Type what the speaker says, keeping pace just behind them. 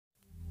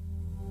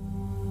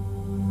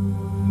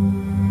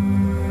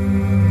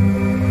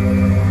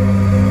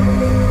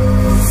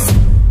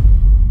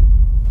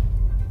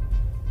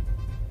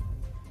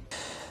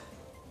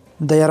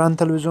د ایران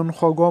تلویزیون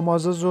خوږو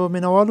معززو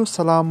مینوالو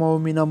سلام او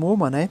مینه مو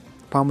منئ.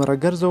 پام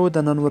راګرځو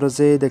د نن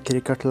ورځې د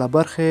کریکټ له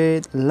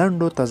برخې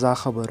لنډو تازه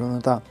خبرونو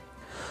ته.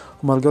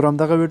 ملګرو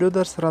همدغه ویډیو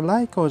در سره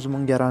لایک او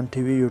زموږ ایران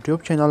ټي وي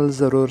یوټیوب چینل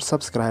ضرور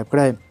سبسکرایب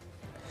کړئ.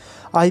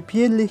 آی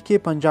پی ایل لیګ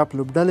کې پنجاب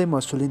لوبډلې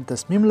مسؤلین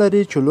تصمیم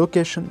لري چې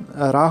لوکیشن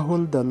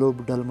راهول د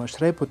لوبډل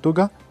مشرۍ په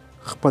توګه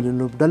خپلې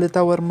لوبډلې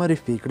ته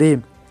ورمعرفي کړي.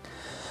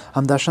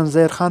 همداشان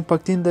ظهیر خان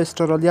پښتين د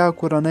استرالیا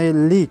کورنۍ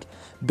لیګ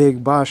بیګ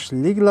باش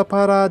لیګ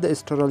لپاره د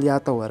استرالیا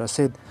ته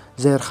ورسید.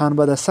 ظهیر خان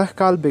به د سږ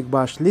کال بیګ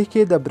باش لیګ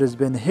کې د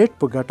برزبن هیټ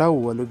په ګټه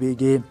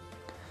ولوبیږي.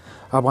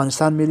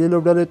 افغانستان ملي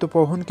لوبډلې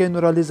توپوهونکی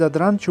نورعلي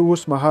زدران چې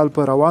اوس مهال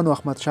په روانو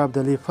احمدشاه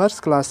ابدالي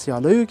فرست کلاس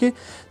سیالیو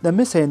کې د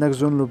مس عینک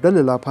زون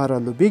لوبډلې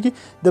لپاره لوبیږي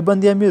د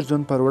بندي امیر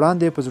زون پر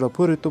وړاندې په زړه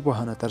پورې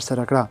توپوهنه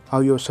ترسره کړه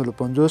او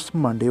 150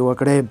 منډې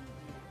وکړې.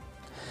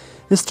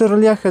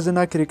 استرالیا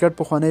ښځینه کریکټ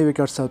پخوانی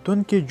وکټ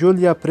ساتونکي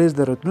جولیا پریز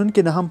د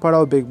راتلونکي نهم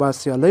پړاو بیګ باس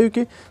سیالیو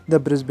کې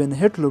د برزبن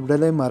هیټ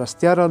لوبډلې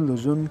مرستیاره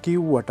لوزونکي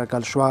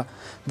وټاکل شوه.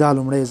 دا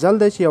لومړی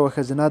ځل دی چې یوه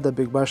ښځینه د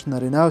بیګ باش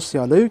نارینه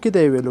سیالیو کې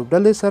د یوې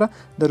لوبډلې سره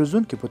د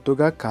روزونکي په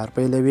توګه کار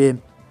پیلوي.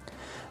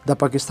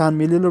 د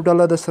پاکستان ملي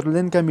لوبډله د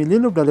سریلانکا ملي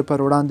لوبډلې پر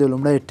وړاندې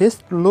لومړی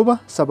ټیسټ لوبه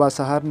سبا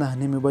سهار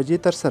 9:30 بجې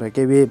ترسره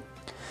کوي.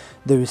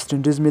 د ویسټ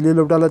انډیز ملي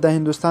لوبډله د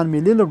هندوستان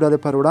ملي لوبډلې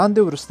پر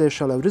وړاندې وروستۍ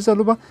شلوریزه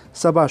لوبه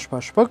سبا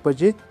شپه 6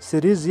 بجې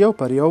سریز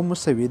 1-1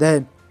 مساوي دی.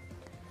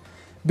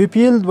 بي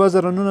پي ایل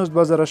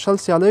 2019-2020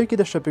 سیالیو کې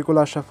د شفیق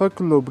الله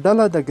شفق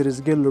لوبډله د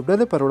ګریزګیل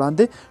لوبډلې پر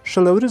وړاندې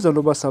شلوریزه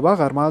لوبه سبا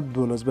غرمه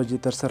 12 بجې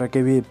ترسره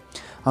کوي.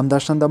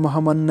 همداشان د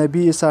محمد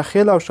نبی عیسی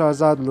خیل او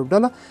شهزاد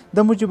لوبډله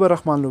د مجیب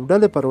الرحمن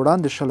لوبډلې پر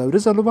وړاندې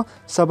شلوریزه لوبه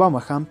سبا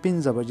ماښام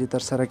 15 بجې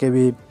ترسره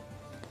کوي.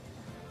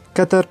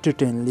 قطر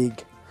ټي 10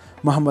 لیګ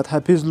محمد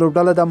حفیظ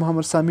لوبډله د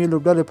محمد سامي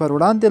لوبډلې پر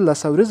وړاندې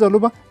لسوریزه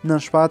لوبه نن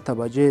شپه 8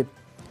 بجې.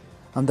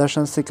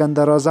 همداشان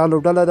سکندر رضا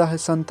لوبډله د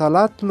حسن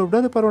طلعت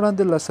لوبډلې پر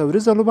وړاندې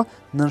لسوریزه لوبه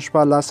نن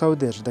شپه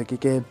 10:30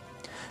 دقیقې.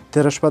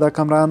 تېره شپه د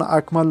کمران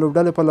اکمل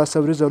لوبډلې په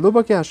لسوریزه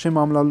لوبه کې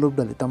هاشم املا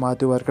لوبډلې ته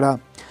ماتې ورکړه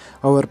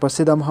او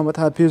ورپسې د محمد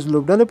حفیظ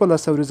لوبډلې په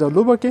لسوریزه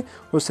لوبه کې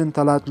حسن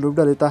طلعت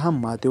لوبډلې ته هم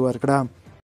ماتې ورکړه.